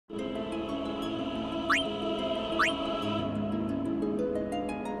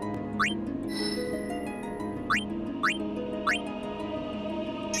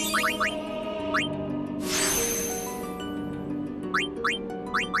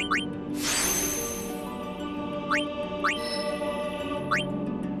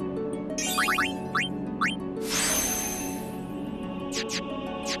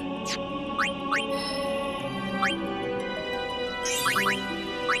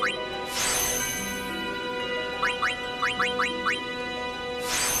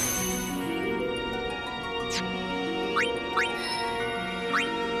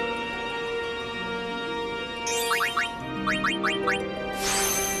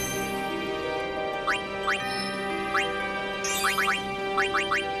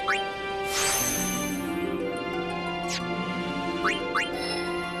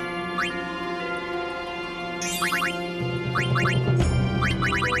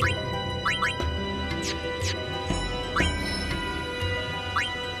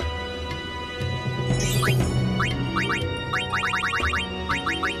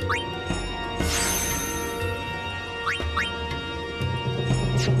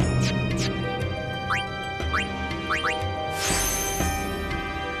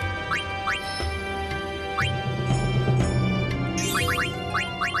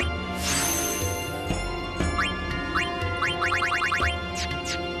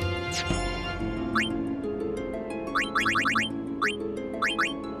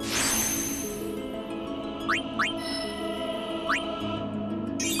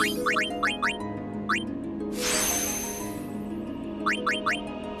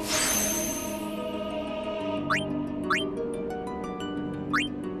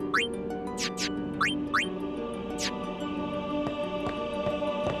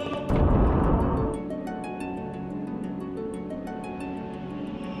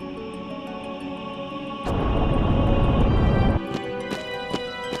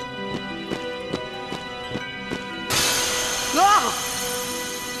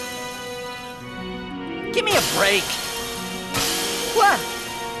Give me a break. What?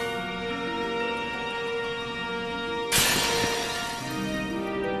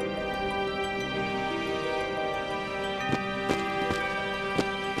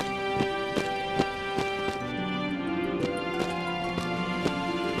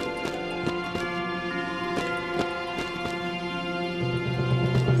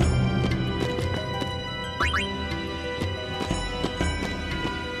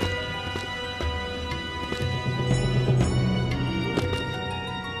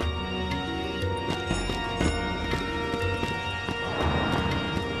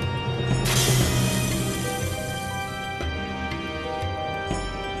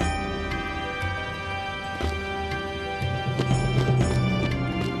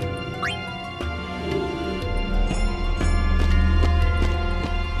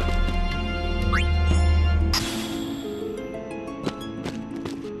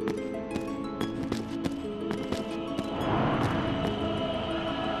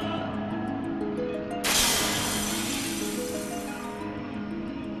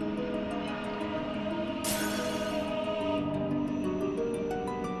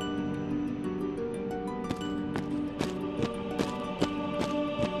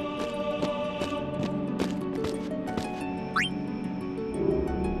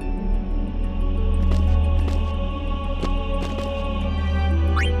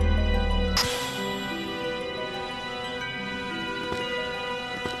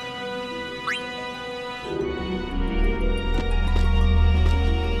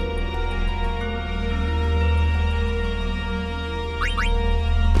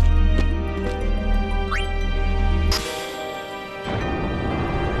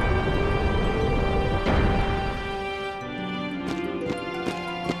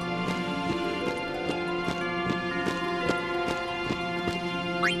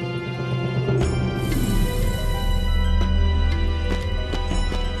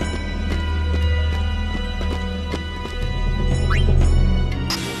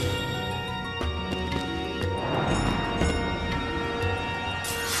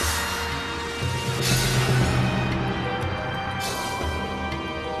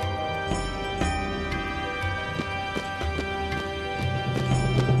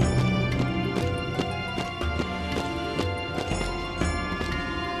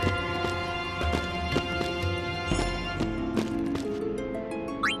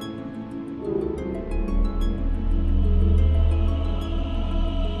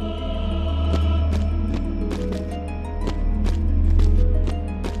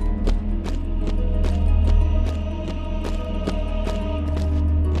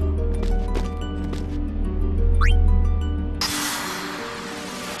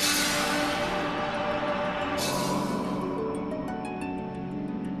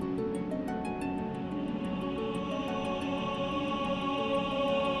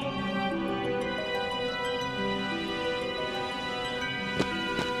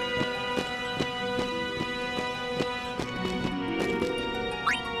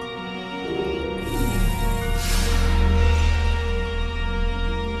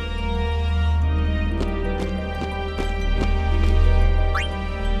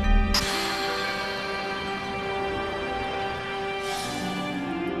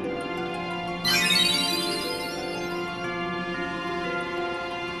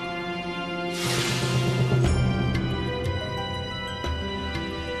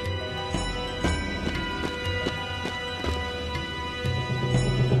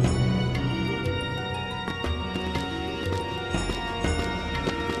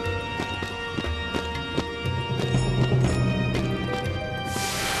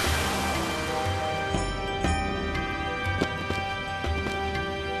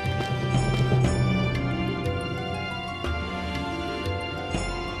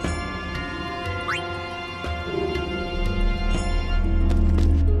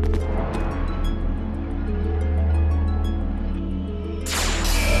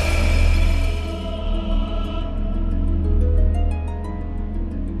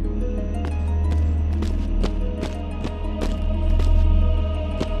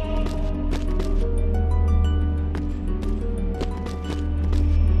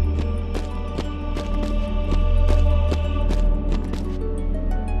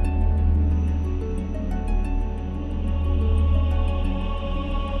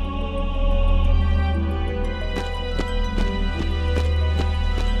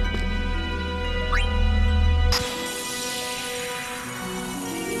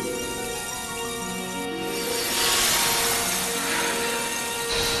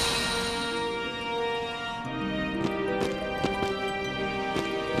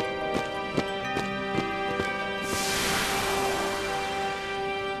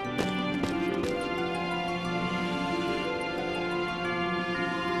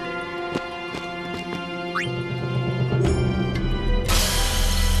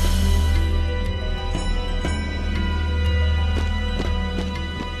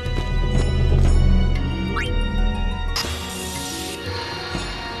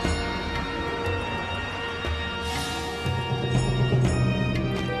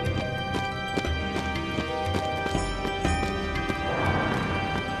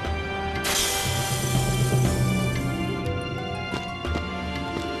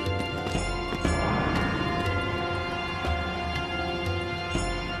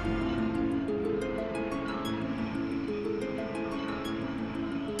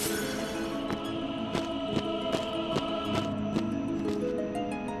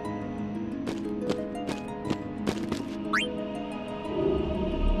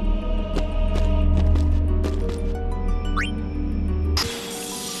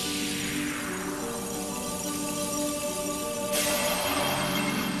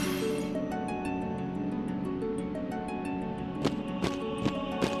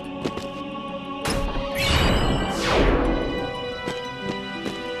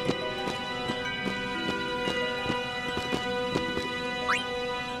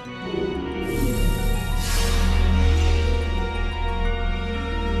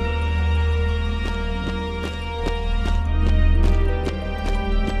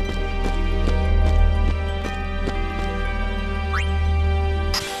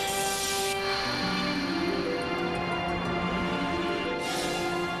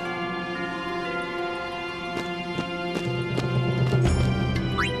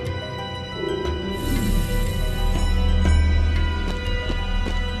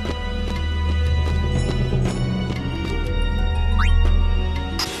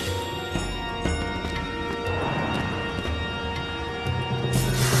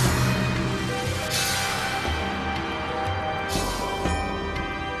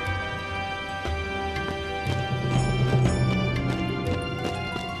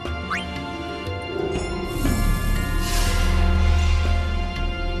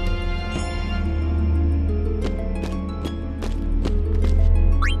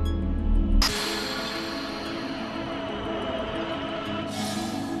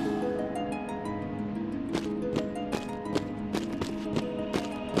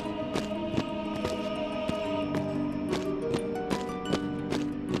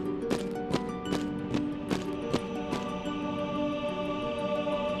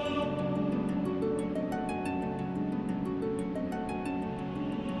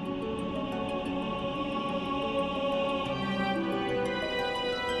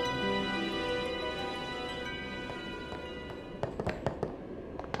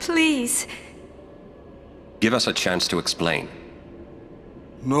 please. Give us a chance to explain.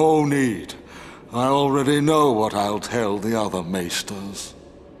 No need. I already know what I'll tell the other maesters.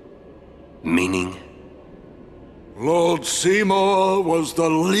 Meaning? Lord Seymour was the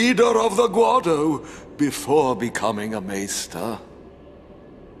leader of the Guado before becoming a maester.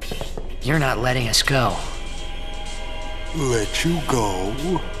 You're not letting us go. Let you go?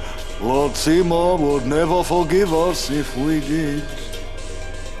 Lord Seymour would never forgive us if we did.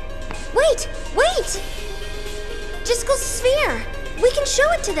 Wait! Wait! Jiskel's sphere! We can show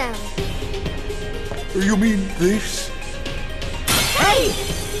it to them! You mean this? Hey!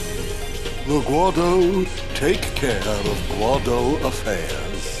 The Guado take care of Guado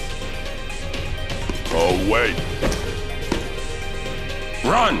affairs. Oh, wait!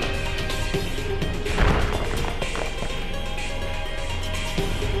 Run!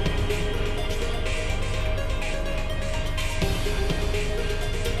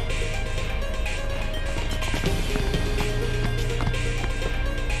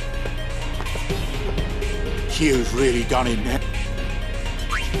 You've really done it now.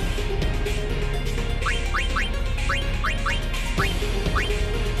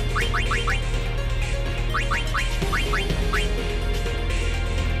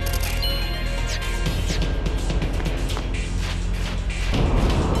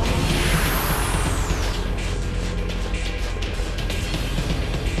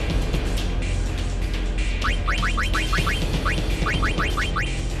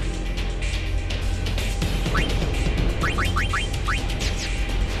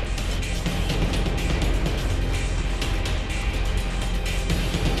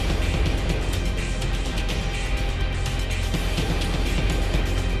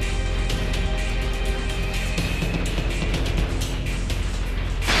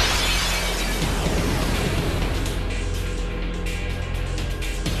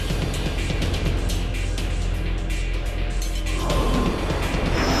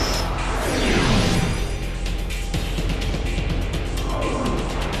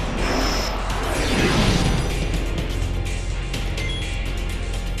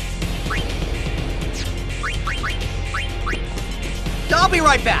 I'll be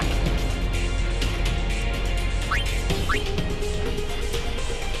right back.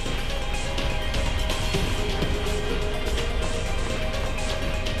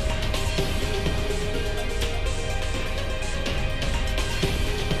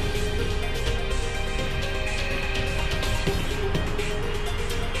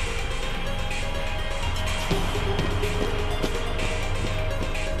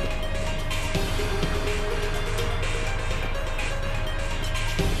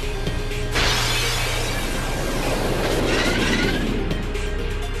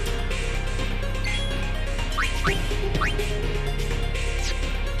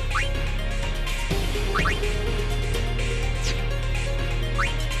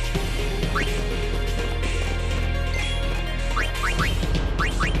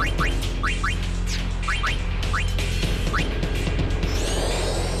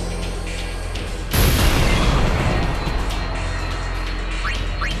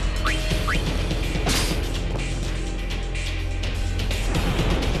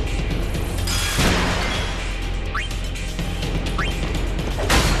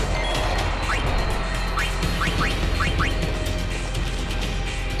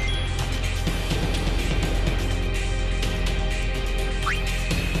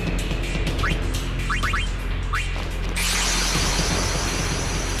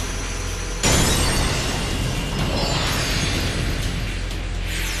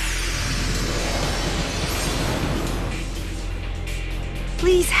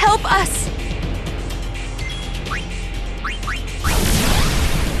 Please help us!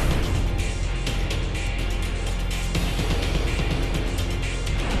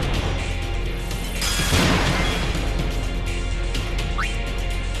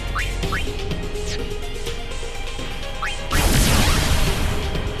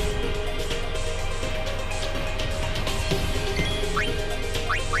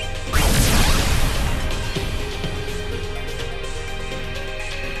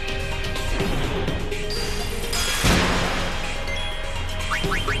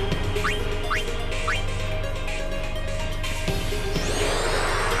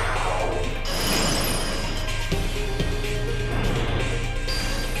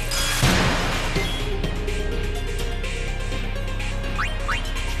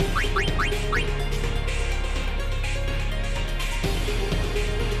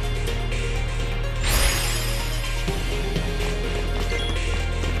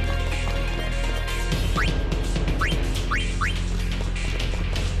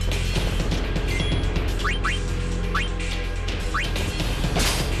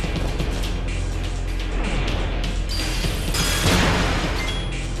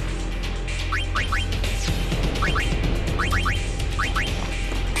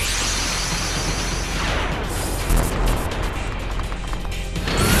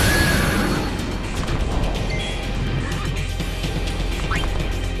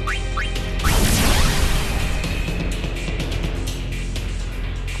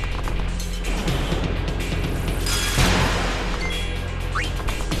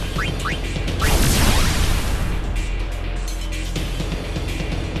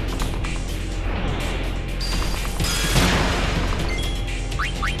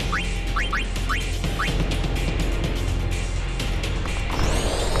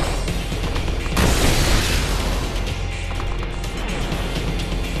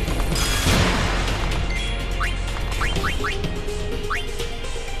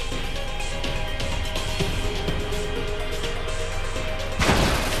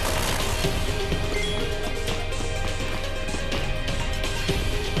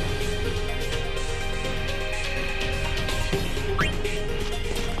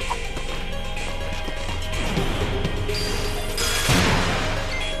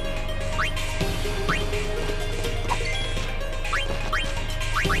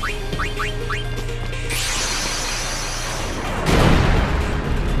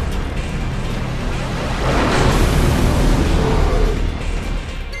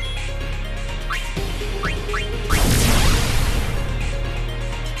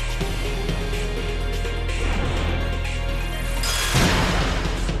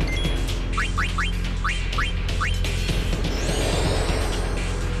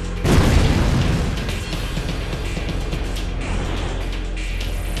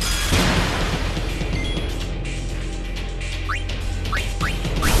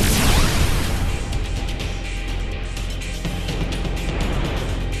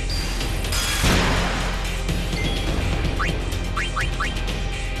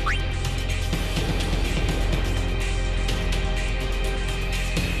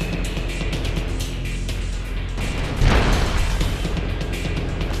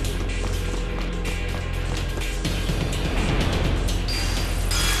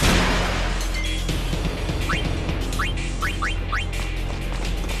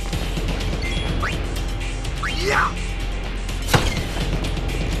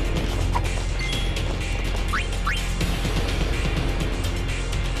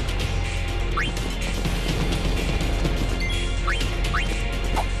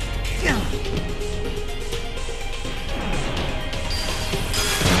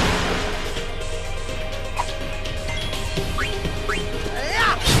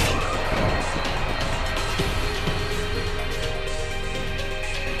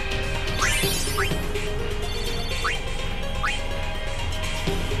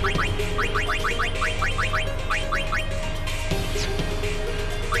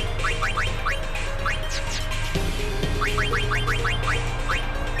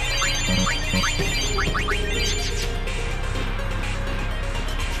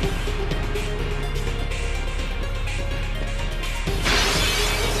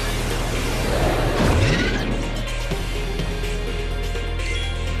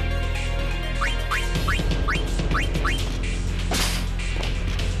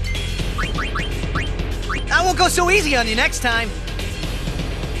 won't go so easy on you next time.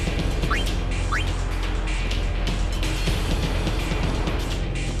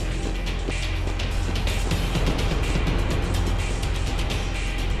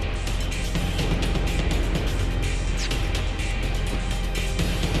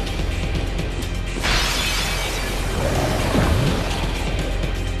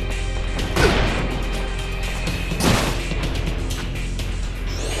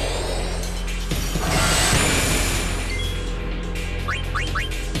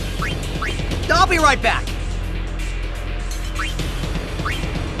 I'll be right back.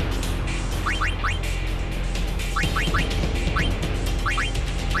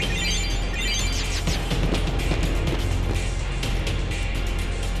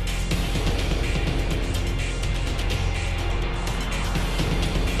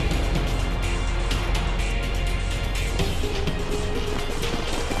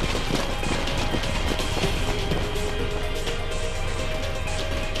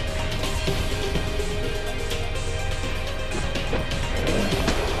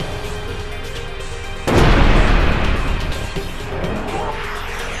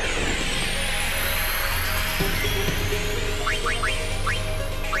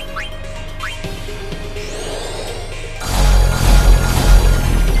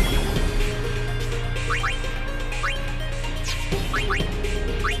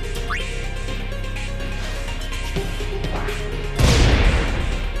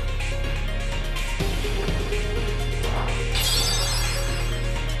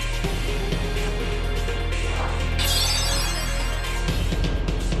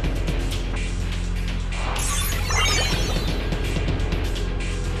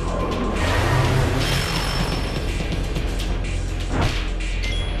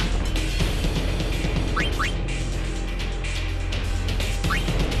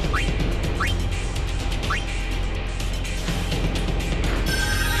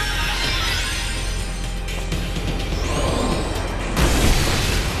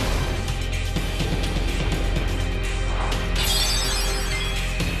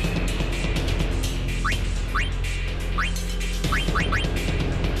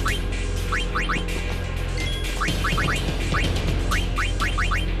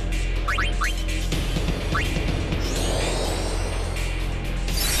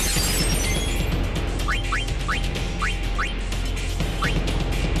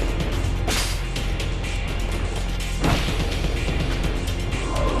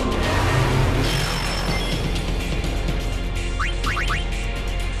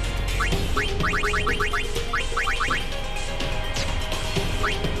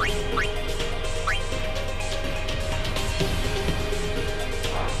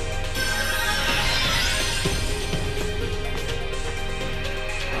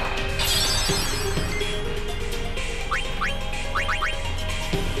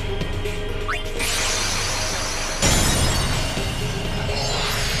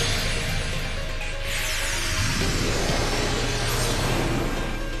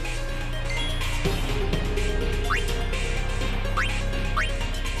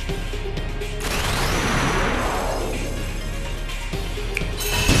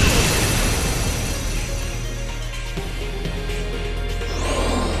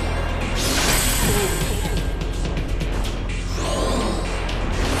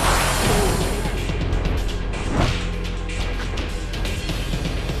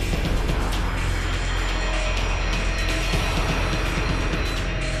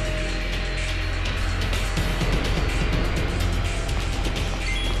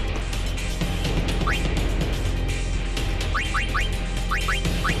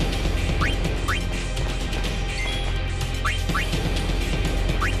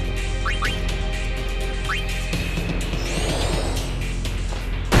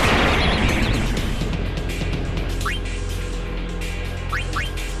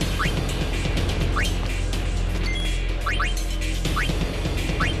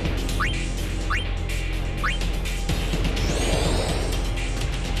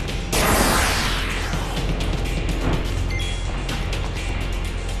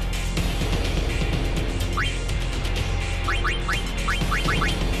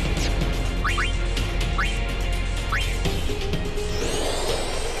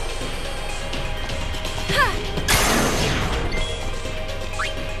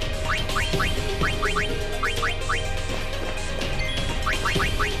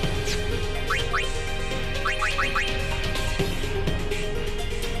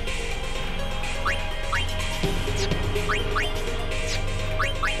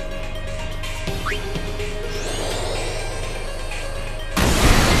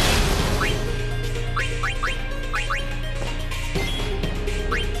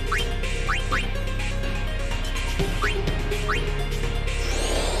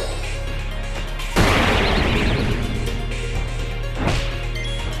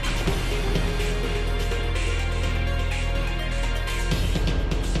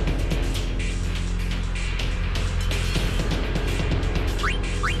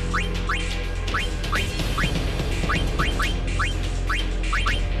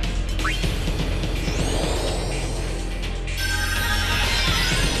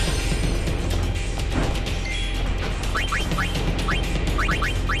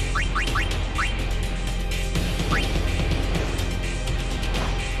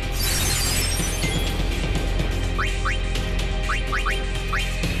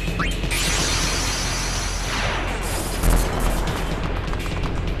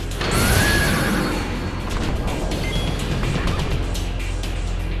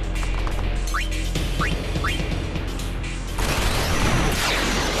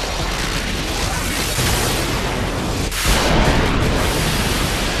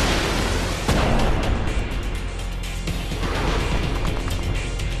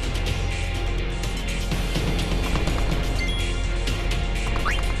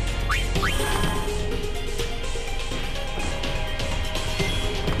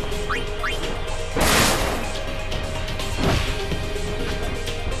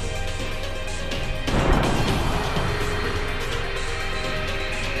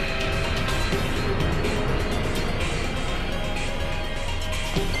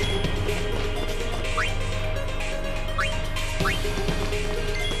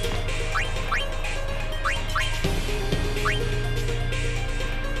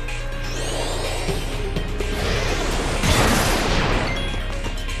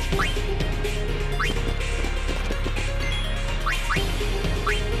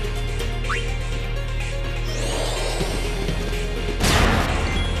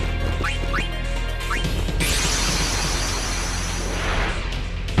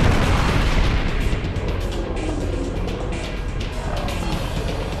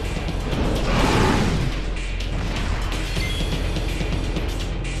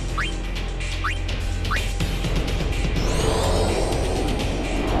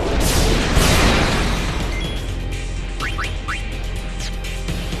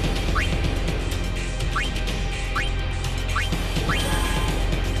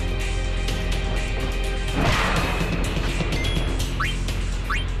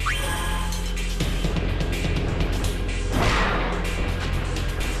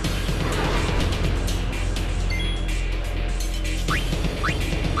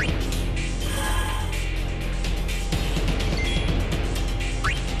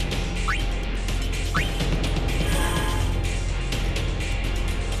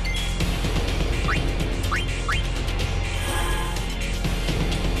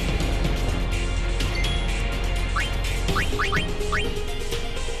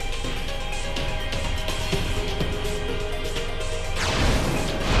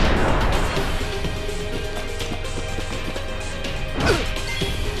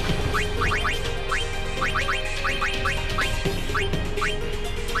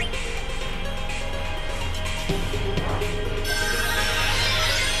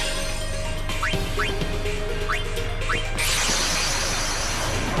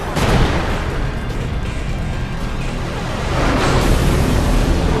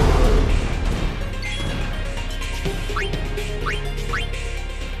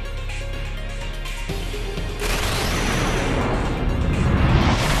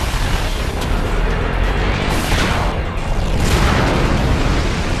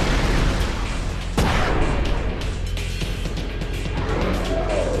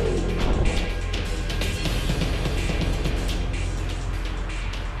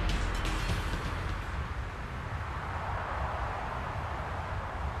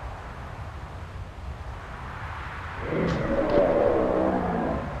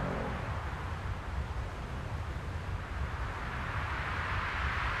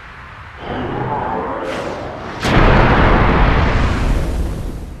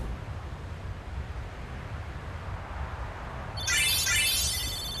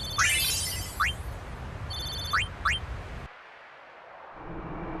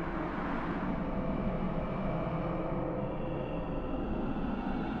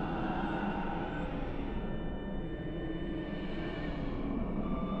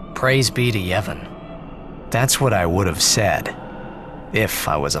 Praise be to Yevon. That's what I would have said, if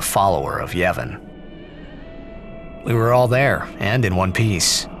I was a follower of Yevon. We were all there, and in one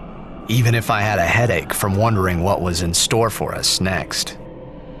piece, even if I had a headache from wondering what was in store for us next.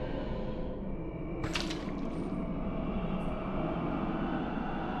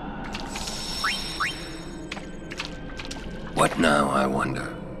 What now, I wonder?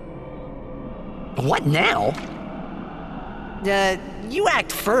 What now? You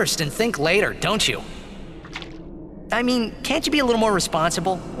act first and think later, don't you? I mean, can't you be a little more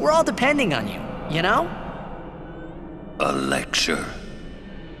responsible? We're all depending on you, you know? A lecture?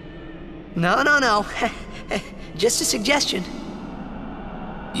 No. Just a suggestion.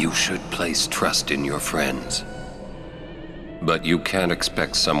 You should place trust in your friends. But you can't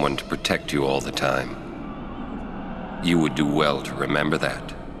expect someone to protect you all the time. You would do well to remember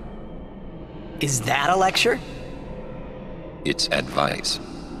that. Is that a lecture? It's advice.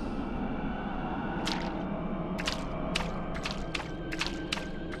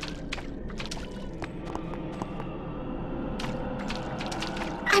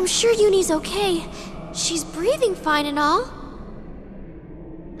 I'm sure Uni's okay. She's breathing fine and all.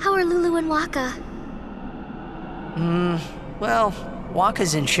 How are Lulu and Waka? Well,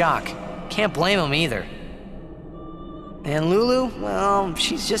 Waka's in shock. Can't blame him either. And Lulu, well,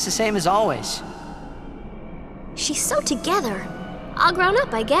 she's just the same as always. She's so together. All grown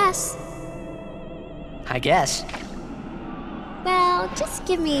up, I guess. I guess. Well, just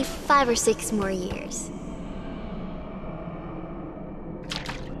give me 5 or 6 more years.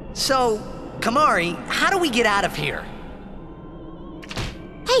 So, Kamari, how do we get out of here?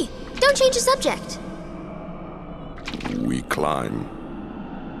 Hey, don't change the subject. We climb.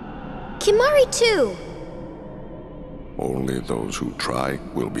 Kimari too. Only those who try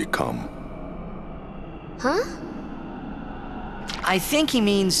will become. Huh? I think he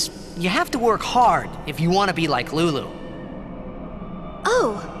means you have to work hard if you want to be like Lulu.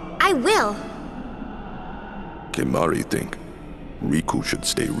 Oh, I will. Kimari think Riku should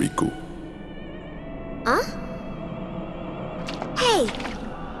stay Riku. Huh? Hey,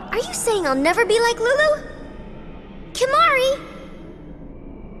 are you saying I'll never be like Lulu? Kimari!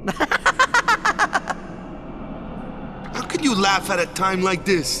 How can you laugh at a time like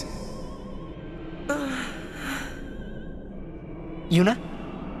this? Yuna?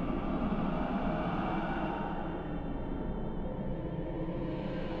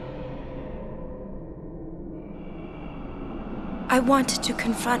 I wanted to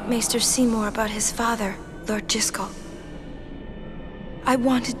confront Maester Seymour about his father, Lord Jyscal. I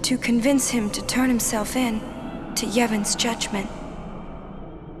wanted to convince him to turn himself in to Yevon's judgment.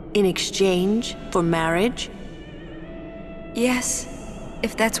 In exchange for marriage? Yes,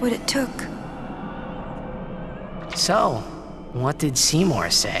 if that's what it took. So, what did Seymour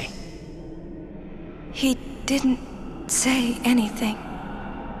say? He didn't say anything.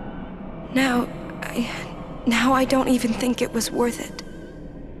 Now I don't even think it was worth it.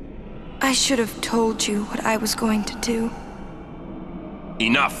 I should have told you what I was going to do.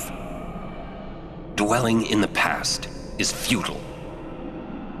 Enough! Dwelling in the past is futile.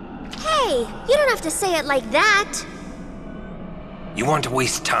 Hey, you don't have to say it like that. You want to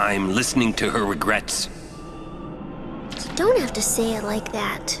waste time listening to her regrets? You don't have to say it like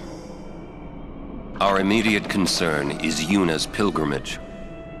that. Our immediate concern is Yuna's pilgrimage.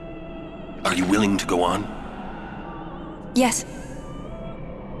 Are you willing to go on? Yes.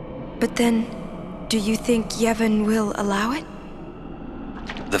 But then, do you think Yevon will allow it?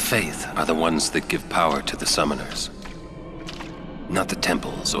 The Faith are the ones that give power to the summoners. Not the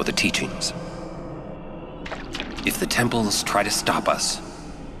temples or the teachings. If the temples try to stop us,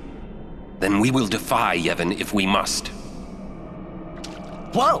 then we will defy Yevon if we must.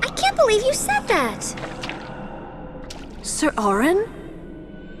 Whoa! I can't believe you said that. Sir Orin?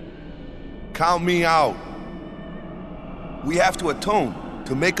 Count me out. We have to atone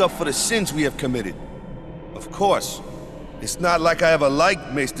to make up for the sins we have committed. Of course. It's not like I ever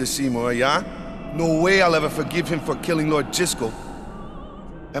liked Maester Seymour, yeah? No way I'll ever forgive him for killing Lord Jyscal.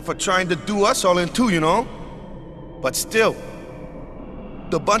 And for trying to do us all in two, you know? But still,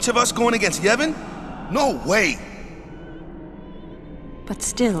 the bunch of us going against Yevon? No way! But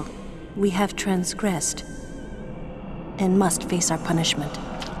still, we have transgressed and must face our punishment.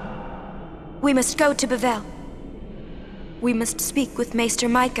 We must go to Bevel. We must speak with Maester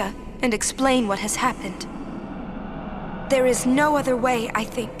Micah and explain what has happened. There is no other way, I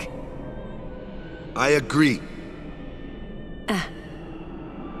think. I agree.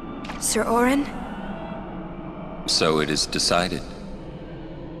 Sir Orin, So it is decided.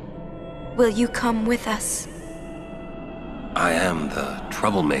 will you come with us? I am the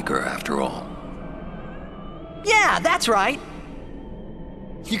troublemaker, after all. Yeah, that's right.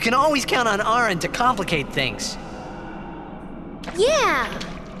 You can always count on Aaron to complicate things. Yeah.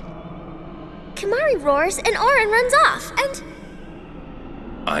 Kamari roars and Orin runs off, and...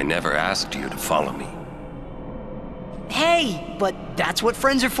 I never asked you to follow me. Hey, but that's what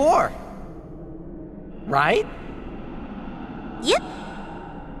friends are for. Right? Yep.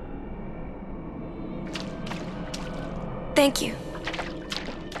 Thank you.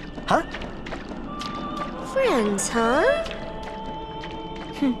 Huh? Friends, huh?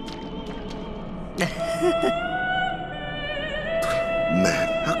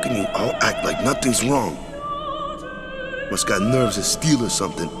 Man, how can you all act like nothing's wrong? Must got nerves of steel or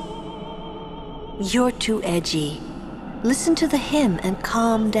something. You're too edgy. Listen to the hymn and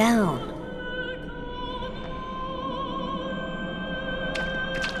calm down.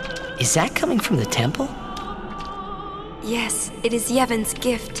 Is that coming from the temple? Yes, it is Yevon's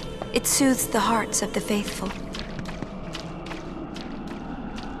gift. It soothes the hearts of the faithful.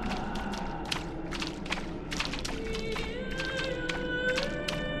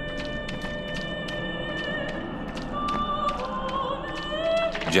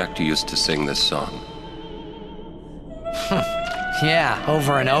 Jack used to sing this song. Yeah,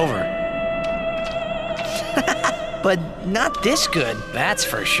 over and over. But not this good, that's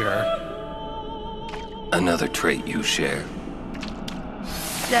for sure. Another trait you share.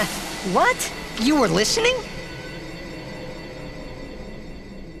 What? You were listening?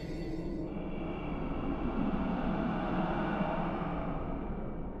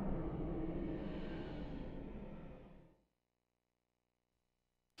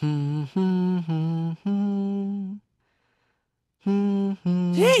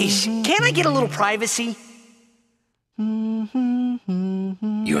 Jeez, can't I get a little privacy?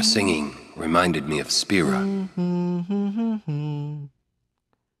 Your singing reminded me of Spira.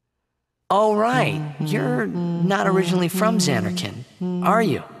 Oh, right. You're not originally from Xanarkand, are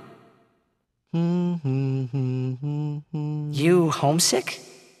you? You homesick?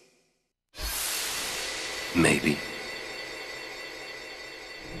 Maybe.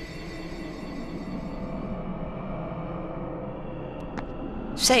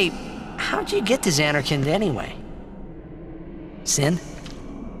 Say, how'd you get to Xanarkand anyway? Sin?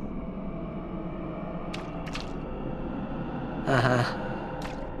 Uh-huh.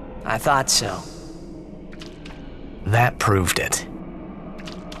 I thought so. That proved it.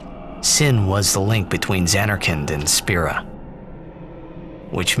 Sin was the link between Xanarkand and Spira.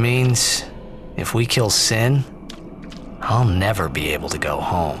 Which means, if we kill Sin, I'll never be able to go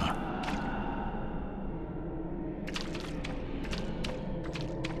home.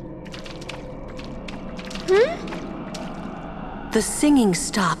 The singing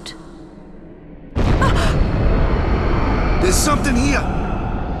stopped. There's something here.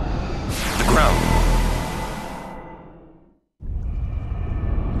 The ground.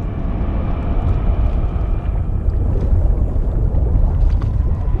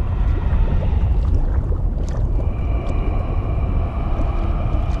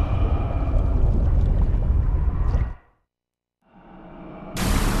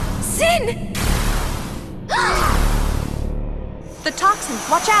 Sin! The toxin,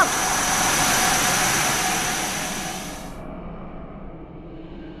 watch out!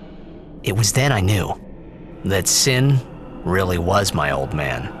 It was then I knew that Sin really was my old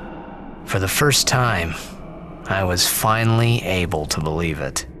man. For the first time, I was finally able to believe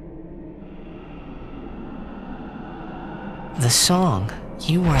it. The song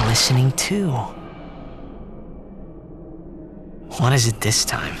you were listening to. What is it this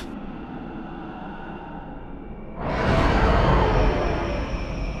time?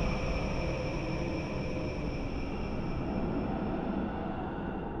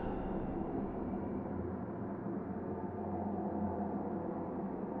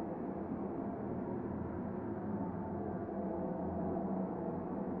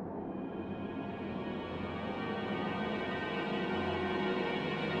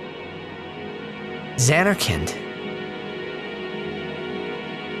 Xanarkand.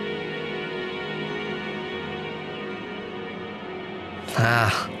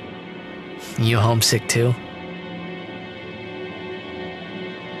 Ah, you homesick too?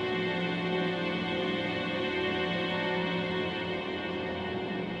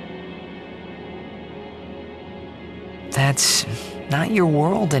 That's not your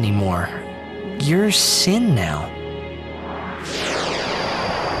world anymore. You're Sin now.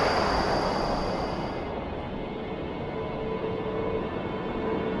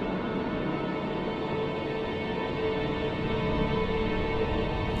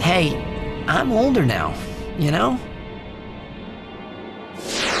 Hey, I'm older now, you know?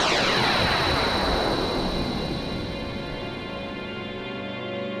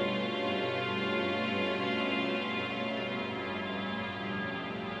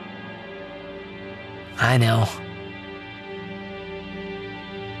 I know.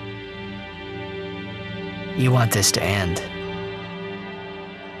 You want this to end.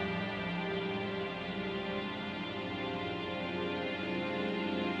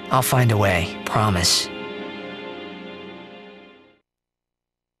 I'll find a way, promise.